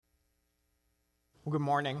Well, good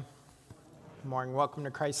morning. Good morning. Welcome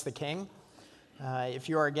to Christ the King. If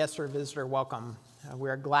you are a guest or a visitor, welcome. We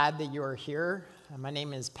are glad that you are here. My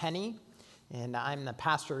name is Penny, and I'm the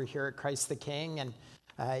pastor here at Christ the King, and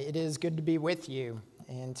it is good to be with you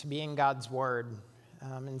and to be in God's Word.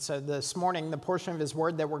 And so this morning, the portion of His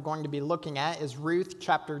Word that we're going to be looking at is Ruth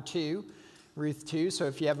chapter 2. Ruth 2, so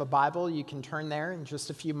if you have a Bible, you can turn there. In just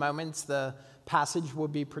a few moments, the passage will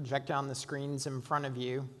be projected on the screens in front of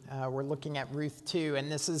you. We're looking at Ruth 2,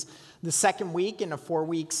 and this is the second week in a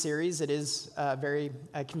 4-week series. It is very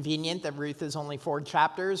convenient that Ruth is only 4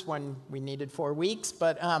 chapters when we needed 4 weeks,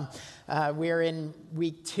 but we're in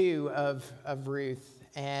week 2 of Ruth.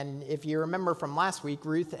 And if you remember from last week,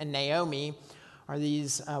 Ruth and Naomi are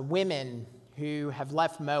these women who have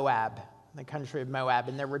left Moab, the country of Moab,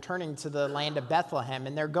 and they're returning to the land of Bethlehem,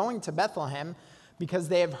 and they're going to Bethlehem because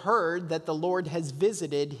they have heard that the Lord has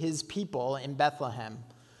visited his people in Bethlehem.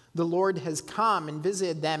 The Lord has come and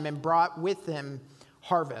visited them and brought with him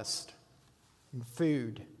harvest and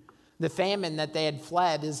food. The famine that they had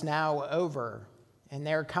fled is now over, and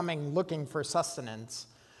they're coming looking for sustenance.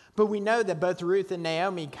 But we know that both Ruth and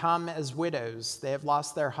Naomi come as widows. They have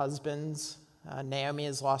lost their husbands. Naomi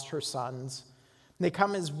has lost her sons. They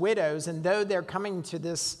come as widows, and though they're coming to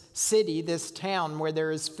this city, this town where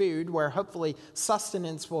there is food, where hopefully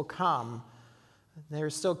sustenance will come,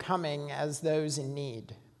 they're still coming as those in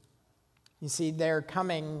need. You see, they're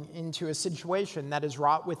coming into a situation that is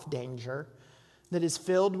wrought with danger, that is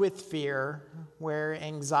filled with fear, where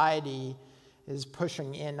anxiety is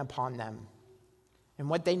pushing in upon them. And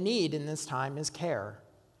what they need in this time is care.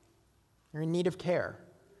 They're in need of care.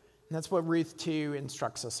 And that's what Ruth 2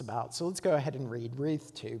 instructs us about. So let's go ahead and read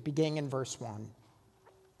Ruth 2, beginning in verse 1.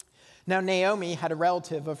 Now Naomi had a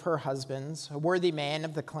relative of her husband's, a worthy man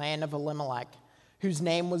of the clan of Elimelech, whose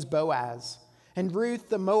name was Boaz. And Ruth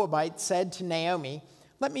the Moabite said to Naomi,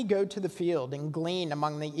 "Let me go to the field and glean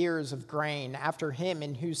among the ears of grain after him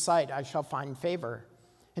in whose sight I shall find favor."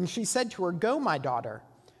 And she said to her, "Go, my daughter."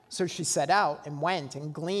 So she set out and went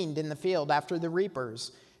and gleaned in the field after the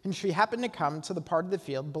reapers. And she happened to come to the part of the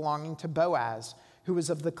field belonging to Boaz, who was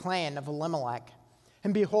of the clan of Elimelech.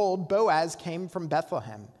 And behold, Boaz came from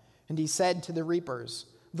Bethlehem, and he said to the reapers,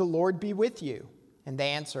 "The Lord be with you." And they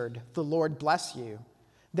answered, "The Lord bless you."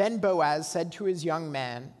 Then Boaz said to his young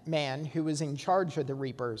man who was in charge of the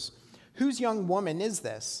reapers, "Whose young woman is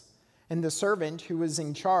this?" And the servant who was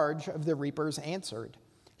in charge of the reapers answered,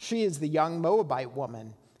 "She is the young Moabite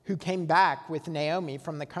woman who came back with Naomi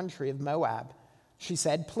from the country of Moab." She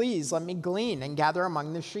said, "Please let me glean and gather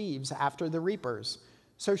among the sheaves after the reapers."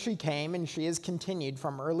 So she came, and she has continued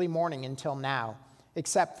from early morning until now,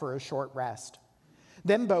 except for a short rest.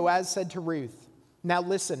 Then Boaz said to Ruth, "Now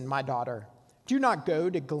listen, my daughter. Do not go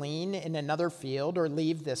to glean in another field or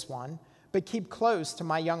leave this one, but keep close to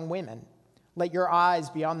my young women. Let your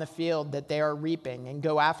eyes be on the field that they are reaping, and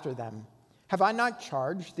go after them. Have I not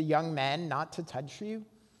charged the young men not to touch you?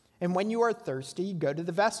 And when you are thirsty, go to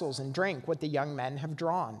the vessels and drink what the young men have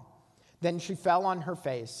drawn." Then she fell on her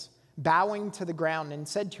face, bowing to the ground, and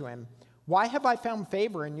said to him, "Why have I found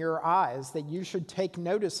favor in your eyes that you should take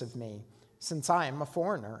notice of me, since I am a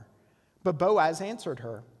foreigner?" But Boaz answered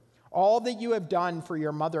her, "All that you have done for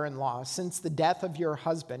your mother-in-law since the death of your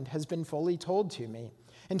husband has been fully told to me,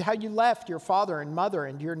 and how you left your father and mother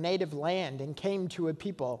and your native land and came to a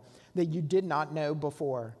people that you did not know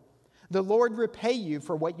before. The Lord repay you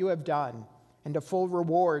for what you have done, and a full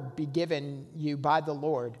reward be given you by the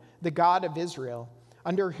Lord, the God of Israel,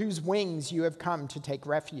 under whose wings you have come to take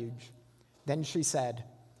refuge." Then she said,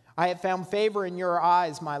 "I have found favor in your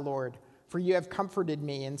eyes, my Lord, for you have comforted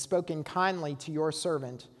me and spoken kindly to your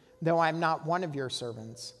servant, though I am not one of your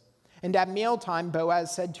servants." And at mealtime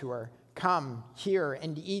Boaz said to her, "Come here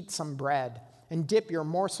and eat some bread, and dip your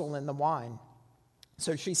morsel in the wine."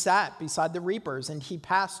 So she sat beside the reapers, and he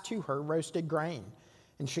passed to her roasted grain.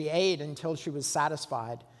 And she ate until she was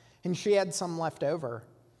satisfied, and she had some left over.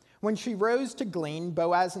 When she rose to glean,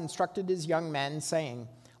 Boaz instructed his young men, saying,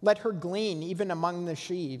 "Let her glean even among the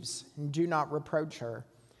sheaves, and do not reproach her.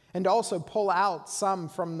 And also pull out some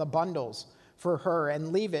from the bundles for her,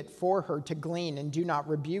 and leave it for her to glean, and do not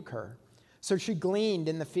rebuke her." So she gleaned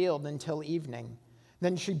in the field until evening.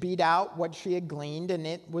 Then she beat out what she had gleaned, and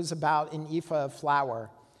it was about an ephah of flour.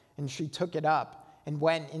 And she took it up and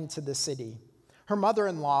went into the city. Her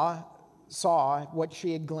mother-in-law saw what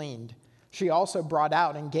she had gleaned. She also brought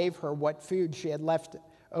out and gave her what food she had left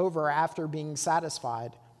over after being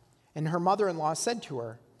satisfied. And her mother-in-law said to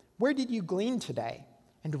her, "Where did you glean today?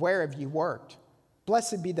 And where have you worked?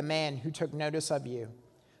 Blessed be the man who took notice of you."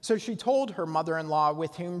 So she told her mother-in-law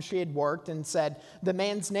with whom she had worked and said, "The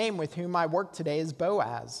man's name with whom I work today is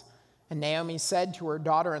Boaz." And Naomi said to her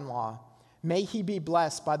daughter-in-law, "May he be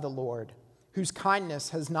blessed by the Lord, whose kindness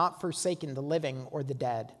has not forsaken the living or the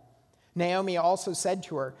dead." Naomi also said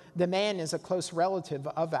to her, "The man is a close relative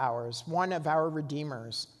of ours, one of our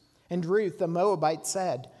redeemers." And Ruth the Moabite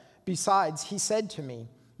said, "Besides, he said to me,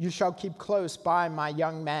 'You shall keep close by my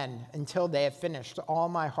young men until they have finished all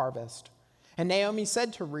my harvest.'" And Naomi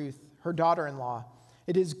said to Ruth, her daughter-in-law,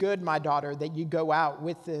 "It is good, my daughter, that you go out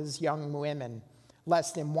with his young women,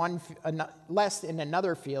 lest in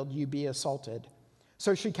another field you be assaulted."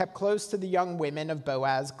 So she kept close to the young women of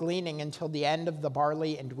Boaz, gleaning until the end of the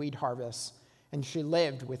barley and wheat harvest, and she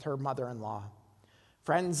lived with her mother-in-law.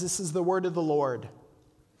 Friends, this is the word of the Lord.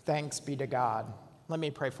 Thanks be to God. Let me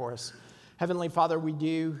pray for us. Heavenly Father, we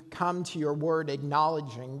do come to your word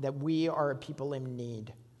acknowledging that we are a people in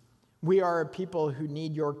need. We are a people who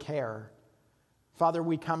need your care. Father,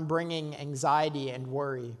 we come bringing anxiety and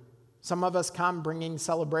worry. Some of us come bringing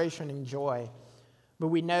celebration and joy. But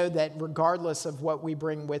we know that regardless of what we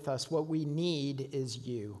bring with us, what we need is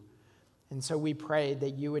you. And so we pray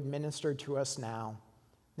that you would minister to us now,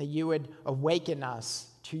 that you would awaken us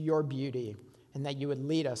to your beauty, and that you would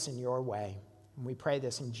lead us in your way. And we pray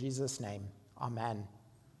this in Jesus' name. Amen.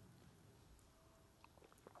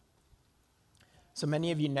 So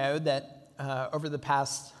many of you know that over the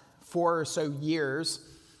past 4 or so years,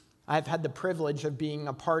 I've had the privilege of being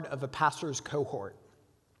a part of a pastor's cohort.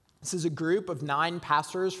 This is a group of 9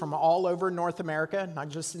 pastors from all over North America, not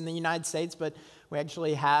just in the United States, but we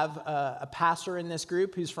actually have a pastor in this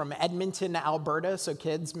group who's from Edmonton, Alberta. So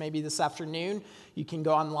kids, maybe this afternoon, you can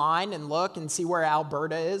go online and look and see where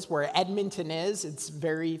Alberta is, where Edmonton is. It's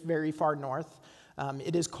very, very far north.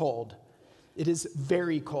 It is cold. It is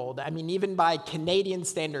very cold. I mean, even by Canadian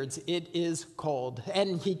standards, it is cold.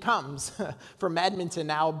 And he comes from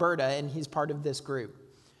Edmonton, Alberta, and he's part of this group.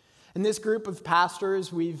 In this group of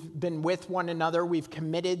pastors, we've been with one another. We've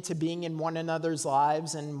committed to being in one another's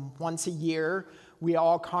lives. And once a year, we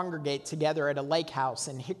all congregate together at a lake house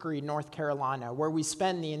in Hickory, North Carolina, where we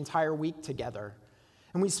spend the entire week together.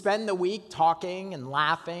 And we spend the week talking and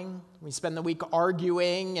laughing. We spend the week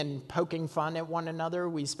arguing and poking fun at one another.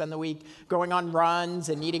 We spend the week going on runs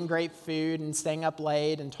and eating great food and staying up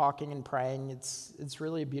late and talking and praying. It's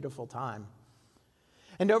really a beautiful time.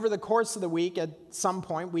 And over the course of the week, at some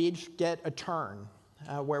point, we each get a turn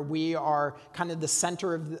where we are kind of the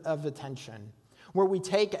center of attention, where we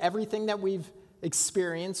take everything that we've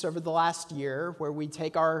experienced over the last year, where we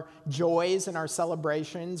take our joys and our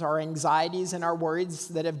celebrations, our anxieties and our worries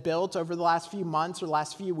that have built over the last few months or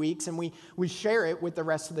last few weeks, and we share it with the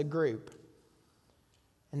rest of the group.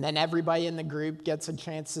 And then everybody in the group gets a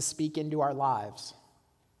chance to speak into our lives.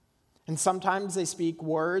 And sometimes they speak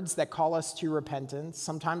words that call us to repentance.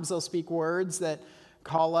 Sometimes they'll speak words that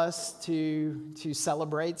call us to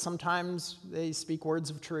celebrate. Sometimes they speak words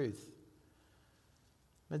of truth.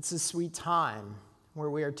 It's a sweet time where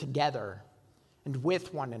we are together and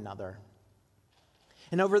with one another.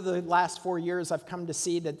 And over the last 4 years, I've come to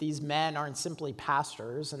see that these men aren't simply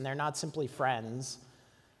pastors and they're not simply friends,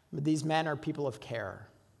 but these men are people of care.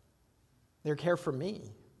 They care for me,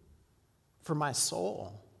 for my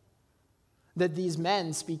soul. That these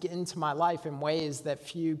men speak into my life in ways that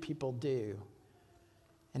few people do.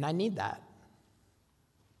 And I need that.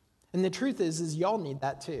 And the truth is y'all need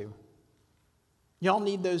that too. Y'all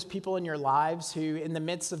need those people in your lives who, in the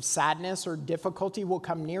midst of sadness or difficulty, will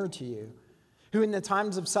come near to you. Who, in the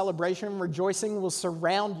times of celebration and rejoicing, will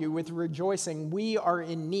surround you with rejoicing. We are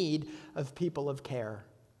in need of people of care.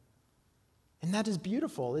 And that is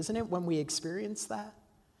beautiful, isn't it, when we experience that?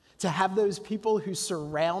 To have those people who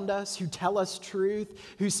surround us, who tell us truth,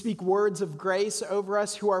 who speak words of grace over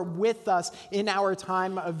us, who are with us in our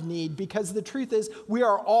time of need. Because the truth is, we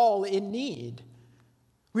are all in need.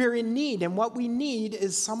 We are in need, and what we need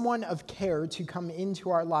is someone of care to come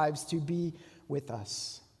into our lives to be with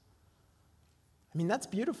us. I mean, that's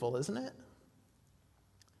beautiful, isn't it?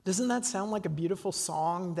 Doesn't that sound like a beautiful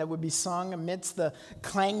song that would be sung amidst the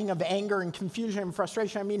clanging of anger and confusion and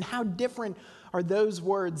frustration? I mean, how different are those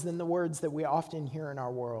words than the words that we often hear in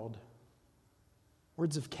our world?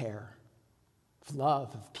 Words of care, of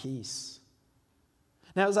love, of peace.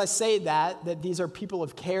 Now, as I say that these are people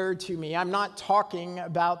of care to me, I'm not talking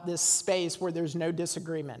about this space where there's no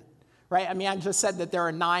disagreement, right? I mean, I just said that there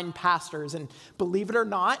are 9 pastors, and believe it or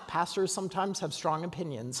not, pastors sometimes have strong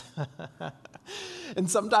opinions.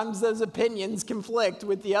 And sometimes those opinions conflict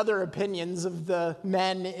with the other opinions of the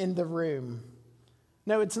men in the room.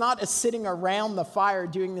 No, it's not a sitting around the fire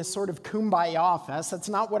doing this sort of kumbaya fest. That's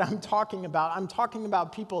not what I'm talking about. I'm talking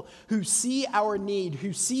about people who see our need,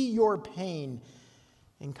 who see your pain,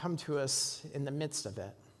 and come to us in the midst of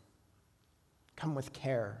it. Come with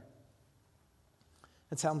care.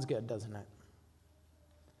 It sounds good, doesn't it?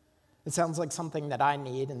 It sounds like something that I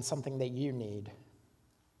need and something that you need.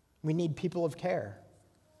 We need people of care.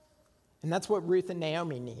 And that's what Ruth and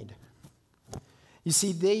Naomi need. You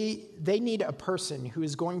see, they need a person who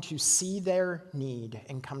is going to see their need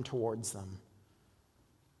and come towards them.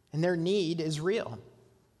 And their need is real.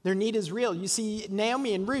 Their need is real. You see,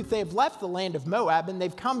 Naomi and Ruth, they have left the land of Moab and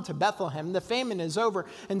they've come to Bethlehem. The famine is over,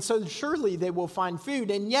 and so surely they will find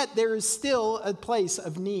food, and yet there is still a place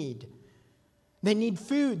of need. They need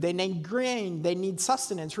food, they need grain, they need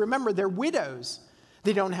sustenance. Remember, they're widows.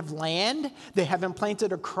 They don't have land, they haven't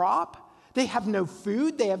planted a crop. They have no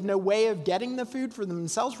food. They have no way of getting the food for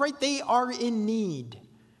themselves, right? They are in need.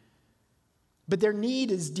 But their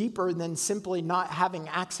need is deeper than simply not having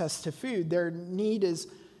access to food. Their need is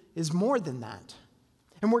more than that.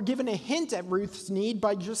 And we're given a hint at Ruth's need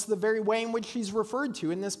by just the very way in which she's referred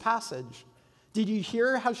to in this passage. Did you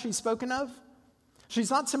hear how she's spoken of? She's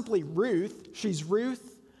not simply Ruth. She's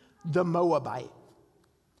Ruth the Moabite.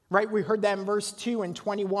 Right? We heard that in verse 2 and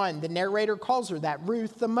 21. The narrator calls her that,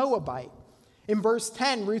 Ruth the Moabite. In verse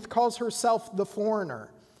 10, Ruth calls herself the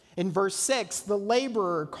foreigner. In verse 6, the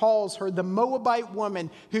laborer calls her the Moabite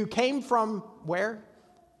woman who came from where?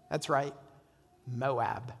 That's right,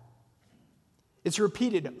 Moab. It's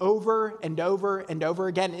repeated over and over and over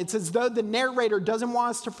again. It's as though the narrator doesn't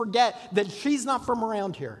want us to forget that she's not from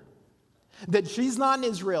around here, that she's not an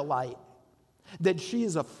Israelite, that she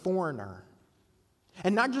is a foreigner.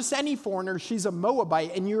 And not just any foreigner, she's a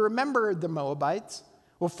Moabite. And you remember the Moabites.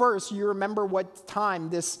 Well, first, you remember what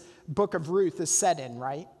time this book of Ruth is set in,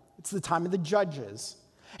 right? It's the time of the Judges.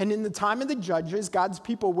 And in the time of the Judges, God's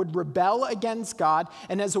people would rebel against God,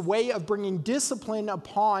 and as a way of bringing discipline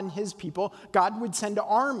upon his people, God would send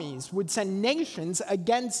armies, would send nations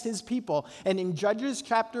against his people. And in Judges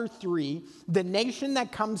chapter 3, the nation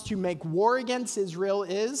that comes to make war against Israel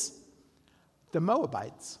is the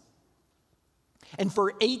Moabites. And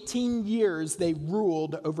for 18 years, they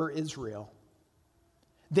ruled over Israel.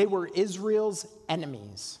 They were Israel's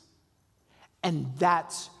enemies. And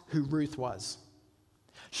that's who Ruth was.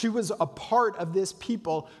 She was a part of this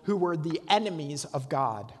people who were the enemies of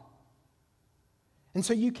God. And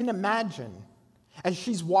so you can imagine, as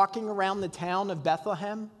she's walking around the town of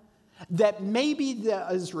Bethlehem, that maybe the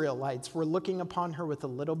Israelites were looking upon her with a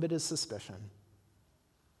little bit of suspicion.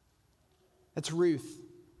 That's Ruth,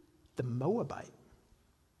 the Moabite.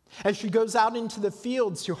 As she goes out into the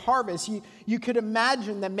fields to harvest, you could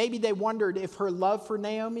imagine that maybe they wondered if her love for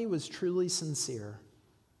Naomi was truly sincere.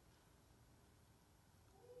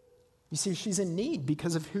 You see, she's in need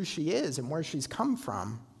because of who she is and where she's come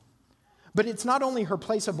from. But it's not only her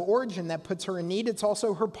place of origin that puts her in need, it's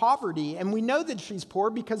also her poverty. And we know that she's poor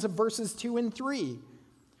because of verses 2 and 3.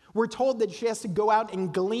 We're told that she has to go out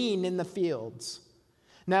and glean in the fields.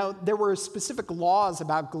 Now, there were specific laws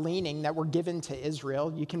about gleaning that were given to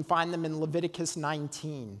Israel. You can find them in Leviticus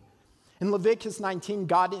 19. In Leviticus 19,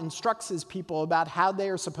 God instructs his people about how they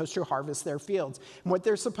are supposed to harvest their fields. And what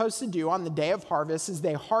they're supposed to do on the day of harvest is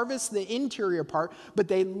they harvest the interior part, but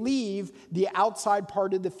they leave the outside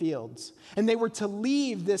part of the fields. And they were to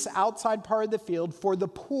leave this outside part of the field for the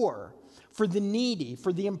poor, for the needy,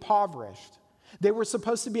 for the impoverished. They were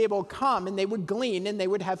supposed to be able to come and they would glean and they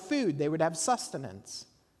would have food, they would have sustenance.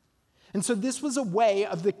 And so this was a way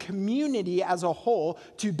of the community as a whole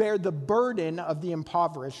to bear the burden of the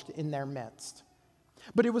impoverished in their midst.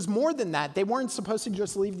 But it was more than that. They weren't supposed to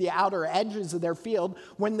just leave the outer edges of their field.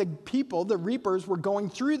 When the people, the reapers, were going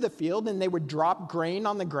through the field and they would drop grain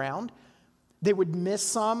on the ground, they would miss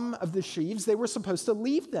some of the sheaves. They were supposed to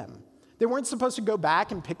leave them. They weren't supposed to go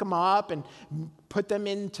back and pick them up and put them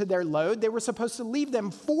into their load. They were supposed to leave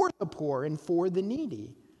them for the poor and for the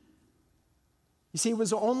needy. You see, it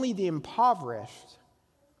was only the impoverished.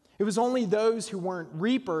 It was only those who weren't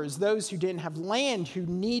reapers, those who didn't have land, who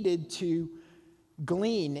needed to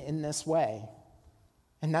glean in this way.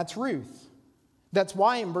 And that's Ruth. That's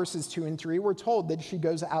why in verses 2 and 3, we're told that she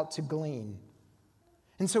goes out to glean.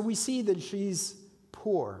 And so we see that she's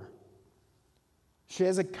poor. She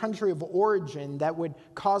has a country of origin that would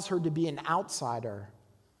cause her to be an outsider.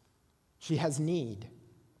 She has need.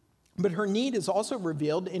 But her need is also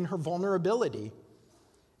revealed in her vulnerability.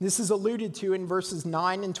 This is alluded to in verses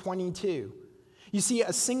 9 and 22. You see,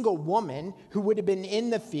 a single woman who would have been in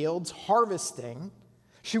the fields harvesting,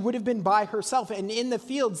 she would have been by herself. And in the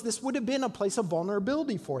fields, this would have been a place of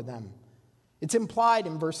vulnerability for them. It's implied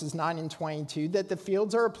in verses 9 and 22 that the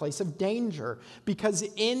fields are a place of danger because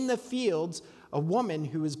in the fields, a woman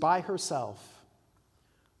who is by herself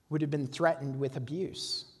would have been threatened with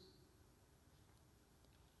abuse.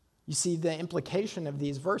 You see, the implication of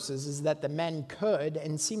these verses is that the men could,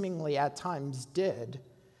 and seemingly at times did,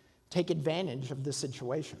 take advantage of the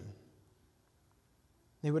situation.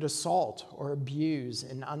 They would assault or abuse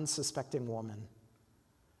an unsuspecting woman.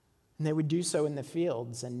 And they would do so in the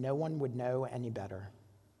fields, and no one would know any better.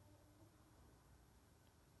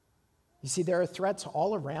 You see, there are threats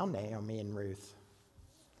all around Naomi and Ruth.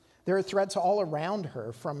 There are threats all around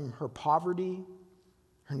her, from her poverty,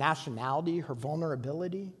 her nationality, her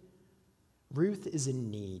vulnerability. Ruth is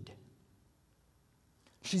in need.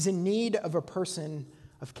 She's in need of a person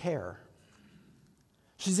of care.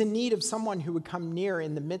 She's in need of someone who would come near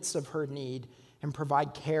in the midst of her need and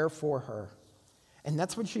provide care for her. And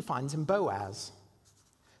that's what she finds in Boaz.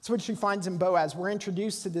 That's what she finds in Boaz. We're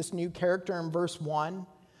introduced to this new character in verse 1.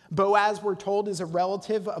 Boaz, we're told, is a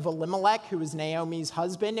relative of Elimelech, who is Naomi's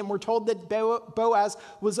husband. And we're told that Boaz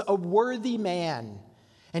was a worthy man.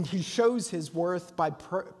 And he shows his worth by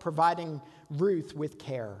providing Ruth with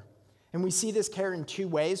care. And we see this care in two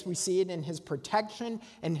ways. We see it in his protection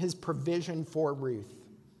and his provision for Ruth.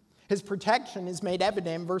 His protection is made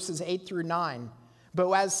evident in verses 8 through 9.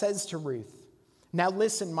 Boaz says to Ruth, "Now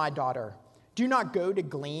listen, my daughter, do not go to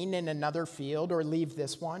glean in another field or leave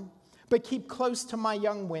this one, but keep close to my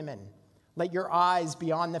young women. Let your eyes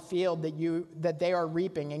be on the field that they are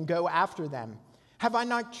reaping and go after them. Have I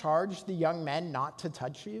not charged the young men not to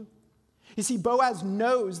touch you?" You see, Boaz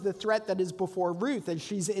knows the threat that is before Ruth as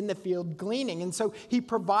she's in the field gleaning, and so he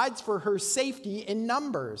provides for her safety in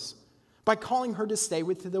numbers by calling her to stay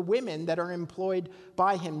with the women that are employed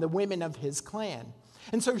by him, the women of his clan.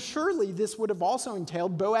 And so surely this would have also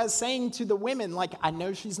entailed Boaz saying to the women, like, "I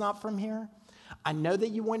know she's not from here. I know that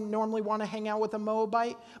you wouldn't normally want to hang out with a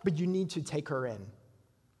Moabite, but you need to take her in.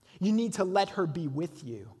 You need to let her be with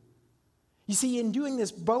you." You see, in doing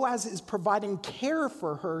this, Boaz is providing care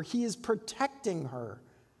for her. He is protecting her.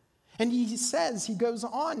 And he goes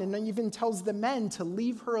on and even tells the men to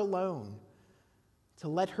leave her alone, to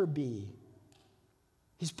let her be.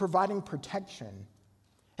 He's providing protection.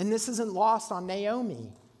 And this isn't lost on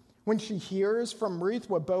Naomi. When she hears from Ruth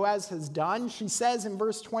what Boaz has done, she says in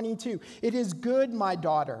verse 22, "It is good, my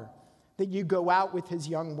daughter, that you go out with his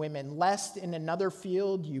young women, lest in another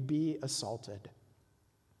field you be assaulted."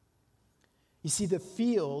 You see, the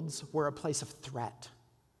fields were a place of threat.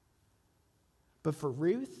 But for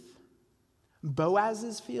Ruth,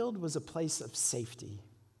 Boaz's field was a place of safety,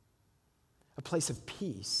 a place of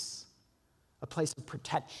peace, a place of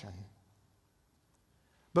protection.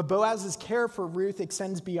 But Boaz's care for Ruth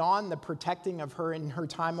extends beyond the protecting of her in her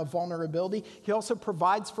time of vulnerability. He also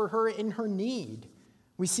provides for her in her need.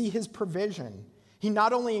 We see his provision. He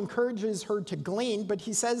not only encourages her to glean, but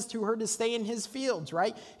he says to her to stay in his fields,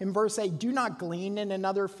 right? In verse 8, "Do not glean in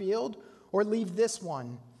another field or leave this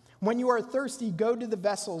one. When you are thirsty, go to the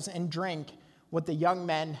vessels and drink what the young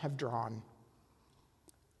men have drawn."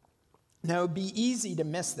 Now, it would be easy to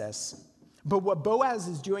miss this. But what Boaz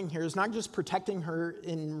is doing here is not just protecting her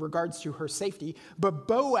in regards to her safety, but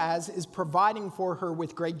Boaz is providing for her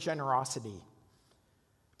with great generosity.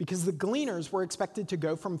 Because the gleaners were expected to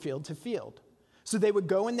go from field to field. So they would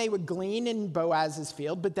go and they would glean in Boaz's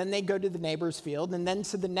field, but then they'd go to the neighbor's field and then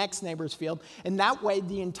to the next neighbor's field. And that way,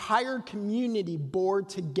 the entire community bore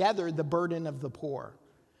together the burden of the poor.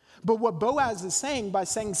 But what Boaz is saying by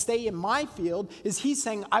saying, "Stay in my field," is he's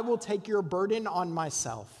saying, "I will take your burden on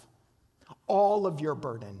myself. All of your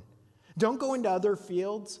burden. Don't go into other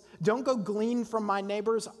fields. Don't go glean from my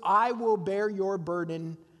neighbors. I will bear your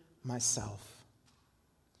burden myself."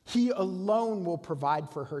 He alone will provide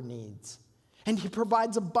for her needs. And he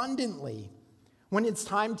provides abundantly. When it's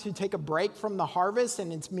time to take a break from the harvest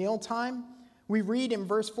and it's mealtime, we read in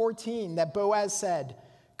verse 14 that Boaz said,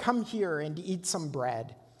 "Come here and eat some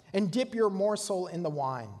bread, and dip your morsel in the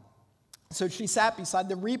wine." So she sat beside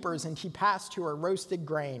the reapers, and he passed to her roasted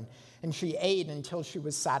grain, and she ate until she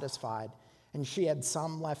was satisfied, and she had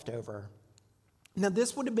some left over. Now,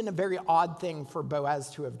 this would have been a very odd thing for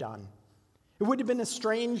Boaz to have done. It would have been a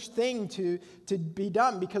strange thing to be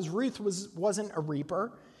done because Ruth wasn't a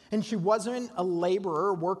reaper, and she wasn't a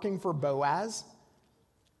laborer working for Boaz.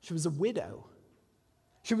 She was a widow.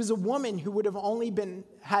 She was a woman who would have only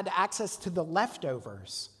had access to the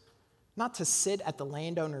leftovers, not to sit at the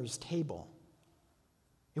landowner's table.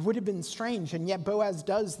 It would have been strange, and yet Boaz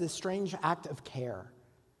does this strange act of care.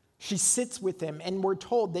 She sits with him, and we're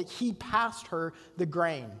told that he passed her the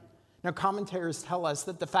grain. Now, commentators tell us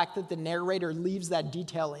that the fact that the narrator leaves that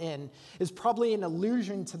detail in is probably an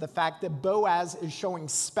allusion to the fact that Boaz is showing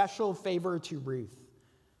special favor to Ruth.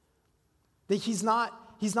 That he's not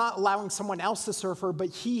allowing someone else to serve her, but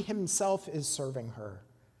he himself is serving her.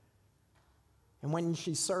 And when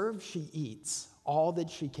she serves, she eats all that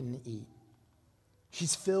she can eat.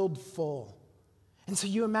 She's filled full. And so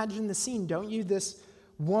you imagine the scene, don't you? This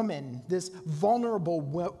woman, this vulnerable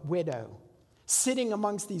widow, sitting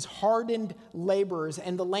amongst these hardened laborers,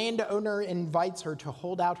 and the landowner invites her to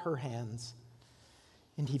hold out her hands.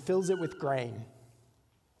 And he fills it with grain.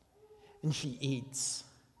 And she eats.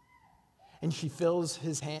 And she fills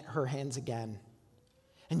her hands again.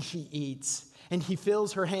 And she eats. And he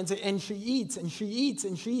fills her hands, and she eats, and she eats,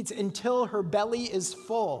 and she eats until her belly is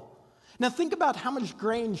full. Now think about how much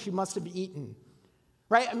grain she must have eaten.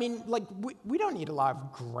 Right? I mean, like, we don't eat a lot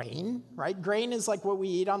of grain, right? Grain is like what we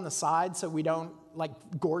eat on the side so we don't, like,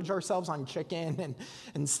 gorge ourselves on chicken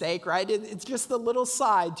and steak, right? It's just the little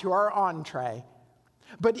side to our entree.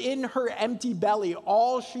 But in her empty belly,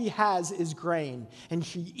 all she has is grain. And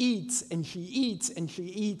she eats, and she eats, and she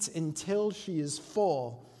eats until she is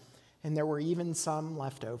full. And there were even some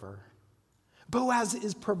left over. Boaz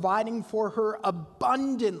is providing for her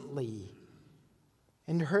abundantly.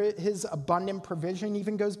 And his abundant provision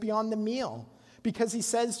even goes beyond the meal, because he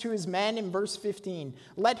says to his men in verse 15,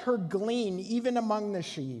 "Let her glean even among the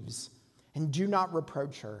sheaves, and do not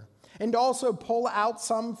reproach her. And also pull out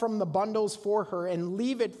some from the bundles for her, and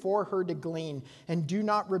leave it for her to glean, and do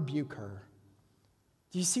not rebuke her."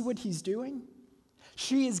 Do you see what he's doing?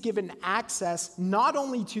 She is given access not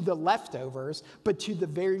only to the leftovers, but to the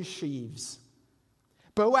very sheaves.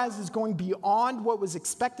 Boaz is going beyond what was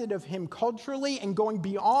expected of him culturally and going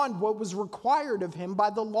beyond what was required of him by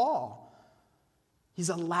the law. He's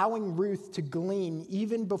allowing Ruth to glean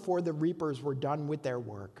even before the reapers were done with their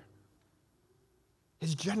work.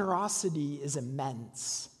 His generosity is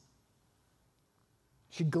immense.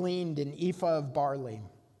 She gleaned an ephah of barley,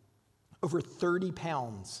 over 30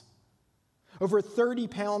 pounds. Over 30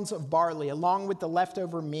 pounds of barley, along with the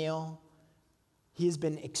leftover meal. He has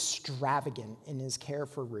been extravagant in his care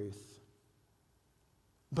for Ruth.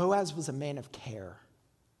 Boaz was a man of care.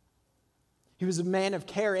 He was a man of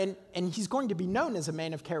care, and he's going to be known as a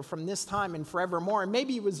man of care from this time and forevermore. And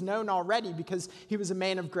maybe he was known already because he was a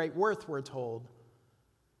man of great worth, we're told.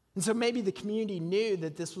 And so maybe the community knew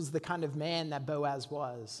that this was the kind of man that Boaz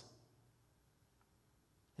was.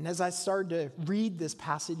 And as I started to read this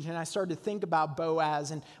passage and I started to think about Boaz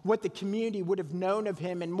and what the community would have known of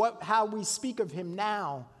him and how we speak of him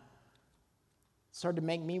now, it started to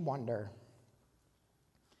make me wonder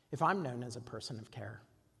if I'm known as a person of care.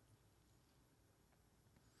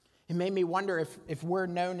 It made me wonder if we're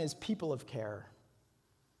known as people of care,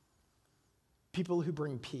 people who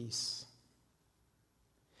bring peace.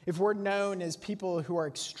 If we're known as people who are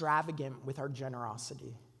extravagant with our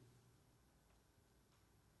generosity.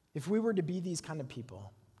 If we were to be these kind of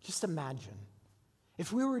people, just imagine,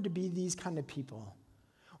 if we were to be these kind of people,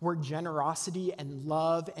 where generosity and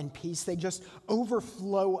love and peace, they just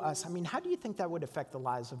overflow us. I mean, how do you think that would affect the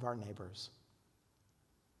lives of our neighbors?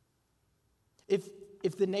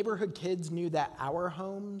 If the neighborhood kids knew that our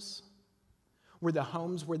homes were the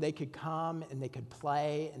homes where they could come and they could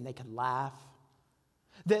play and they could laugh,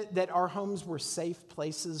 that our homes were safe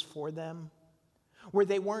places for them, where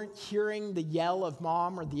they weren't hearing the yell of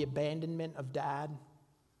mom or the abandonment of dad,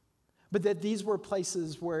 but that these were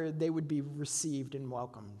places where they would be received and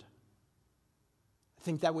welcomed. I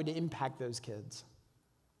think that would impact those kids.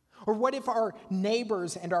 Or what if our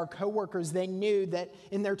neighbors and our coworkers, they knew that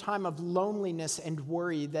in their time of loneliness and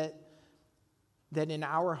worry, that in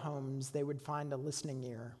our homes they would find a listening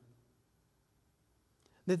ear,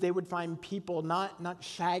 that they would find people not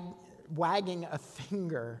wagging a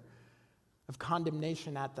finger of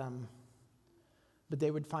condemnation at them, but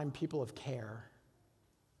they would find people of care.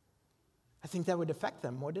 I think that would affect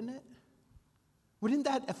them, wouldn't it? Wouldn't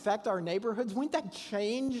that affect our neighborhoods? Wouldn't that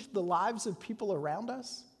change the lives of people around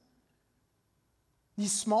us?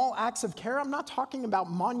 These small acts of care, I'm not talking about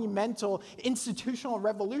monumental institutional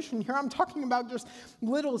revolution here. I'm talking about just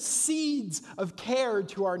little seeds of care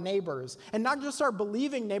to our neighbors. And not just our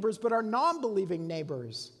believing neighbors, but our non-believing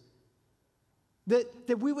neighbors.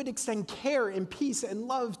 That we would extend care and peace and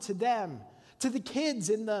love to them, to the kids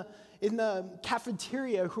in the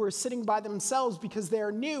cafeteria who are sitting by themselves because they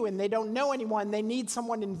are new and they don't know anyone. They need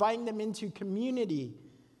someone inviting them into community.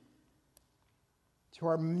 To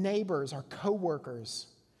our neighbors, our coworkers,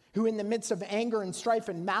 who in the midst of anger and strife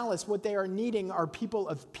and malice, what they are needing are people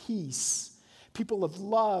of peace, people of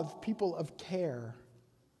love, people of care.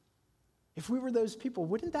 if we were those people,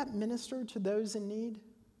 wouldn't that minister to those in need?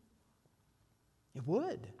 It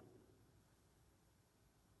would.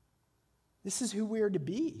 This is who we are to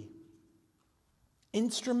be.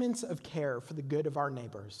 Instruments of care for the good of our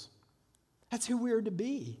neighbors. That's who we are to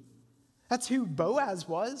be. That's who Boaz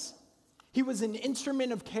was. He was an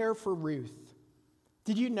instrument of care for Ruth.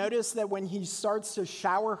 Did you notice that when he starts to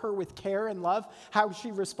shower her with care and love, how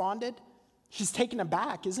she responded? She's taken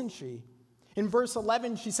aback, isn't she? In verse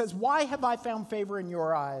 11, she says, "Why have I found favor in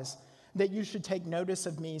your eyes that you should take notice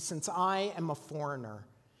of me since I am a foreigner?"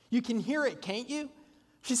 You can hear it, can't you?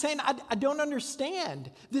 She's saying, I don't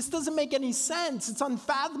understand. This doesn't make any sense. It's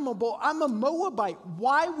unfathomable. I'm a Moabite.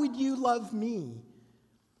 Why would you love me?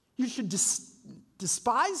 You should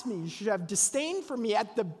despise me. You should have disdain for me.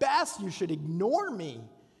 At the best, you should ignore me.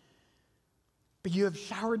 But you have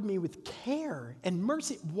showered me with care and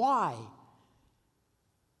mercy. Why?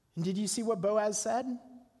 And did you see what Boaz said?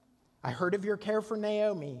 "I heard of your care for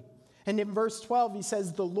Naomi." And in verse 12, he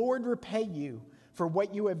says, "The Lord repay you for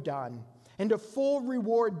what you have done, and a full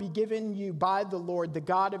reward be given you by the Lord, the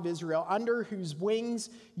God of Israel, under whose wings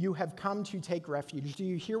you have come to take refuge." Do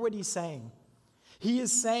you hear what he's saying? He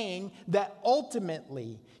is saying that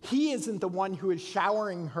ultimately, he isn't the one who is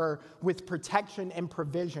showering her with protection and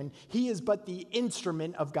provision. He is but the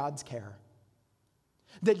instrument of God's care.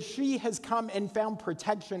 That she has come and found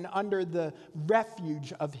protection under the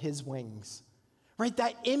refuge of his wings. Right?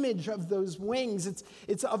 That image of those wings,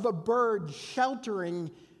 it's of a bird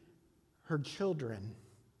sheltering her children,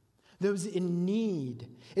 those in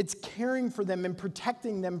need. It's caring for them and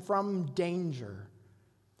protecting them from danger.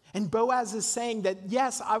 And Boaz is saying that,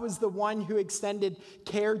 yes, I was the one who extended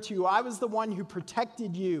care to you. I was the one who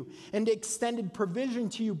protected you and extended provision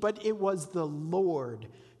to you, but it was the Lord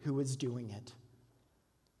who was doing it.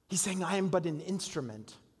 He's saying, I am but an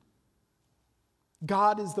instrument.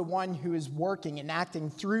 God is the one who is working and acting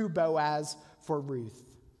through Boaz for Ruth.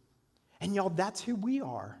 And y'all, that's who we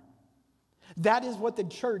are. That is what the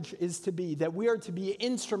church is to be, that we are to be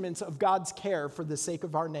instruments of God's care for the sake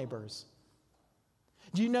of our neighbors.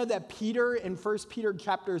 Do you know that Peter in 1 Peter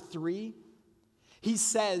chapter 3, he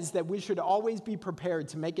says that we should always be prepared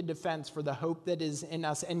to make a defense for the hope that is in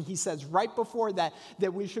us. And he says right before that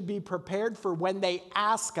we should be prepared for when they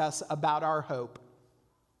ask us about our hope.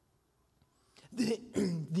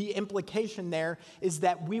 The implication there is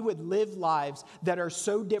that we would live lives that are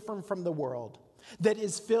so different from the world, that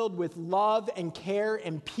is filled with love and care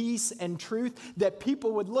and peace and truth, that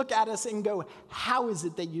people would look at us and go, how is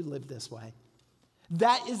it that you live this way?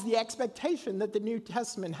 That is the expectation that the New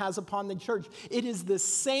Testament has upon the church. It is the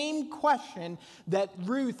same question that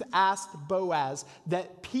Ruth asked Boaz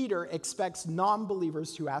that Peter expects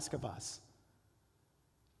non-believers to ask of us.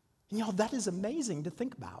 And y'all, that is amazing to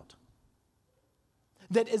think about.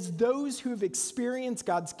 That as those who have experienced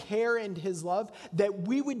God's care and his love, that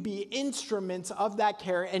we would be instruments of that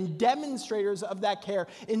care and demonstrators of that care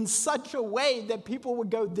in such a way that people would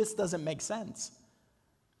go, this doesn't make sense.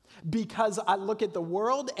 Because I look at the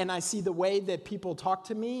world and I see the way that people talk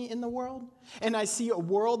to me in the world, and I see a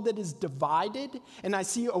world that is divided, and I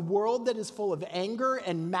see a world that is full of anger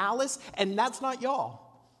and malice, and that's not y'all.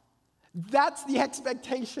 That's the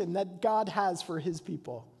expectation that God has for his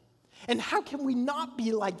people. And how can we not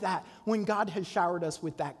be like that when God has showered us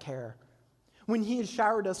with that care? When he has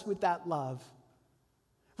showered us with that love?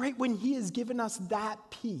 Right? When he has given us that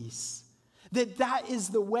peace. That is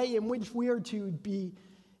the way in which we are to be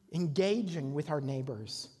engaging with our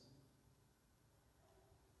neighbors.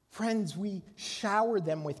 Friends, we shower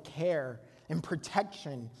them with care and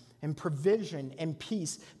protection and provision and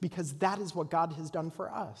peace because that is what God has done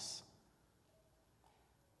for us.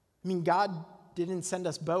 I mean, God didn't send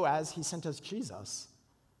us Boaz, he sent us Jesus,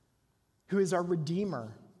 who is our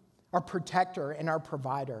Redeemer, our protector, and our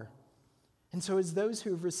provider. And so as those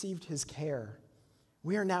who have received his care,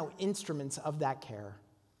 we are now instruments of that care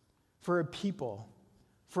for a people,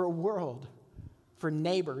 for a world, for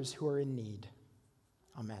neighbors who are in need.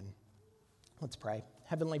 Amen. Let's pray.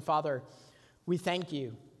 Heavenly Father, we thank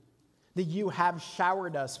you that you have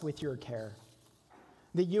showered us with your care,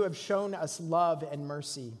 that you have shown us love and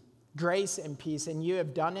mercy, grace and peace, and you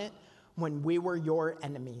have done it when we were your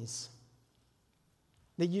enemies.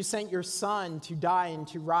 That you sent your Son to die and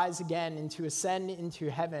to rise again and to ascend into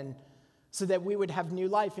heaven so that we would have new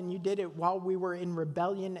life, and you did it while we were in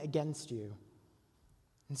rebellion against you.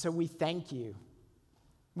 And so we thank you.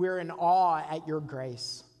 We're in awe at your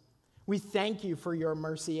grace. We thank you for your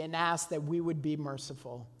mercy and ask that we would be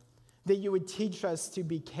merciful, that you would teach us to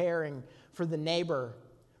be caring for the neighbor,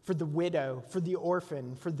 for the widow, for the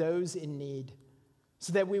orphan, for those in need,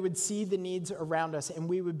 so that we would see the needs around us and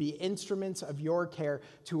we would be instruments of your care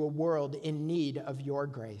to a world in need of your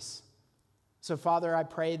grace. So, Father, I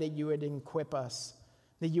pray that you would equip us,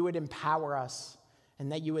 that you would empower us,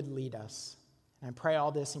 and that you would lead us. And I pray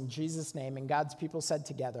all this in Jesus' name, and God's people said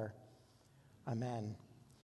together, Amen.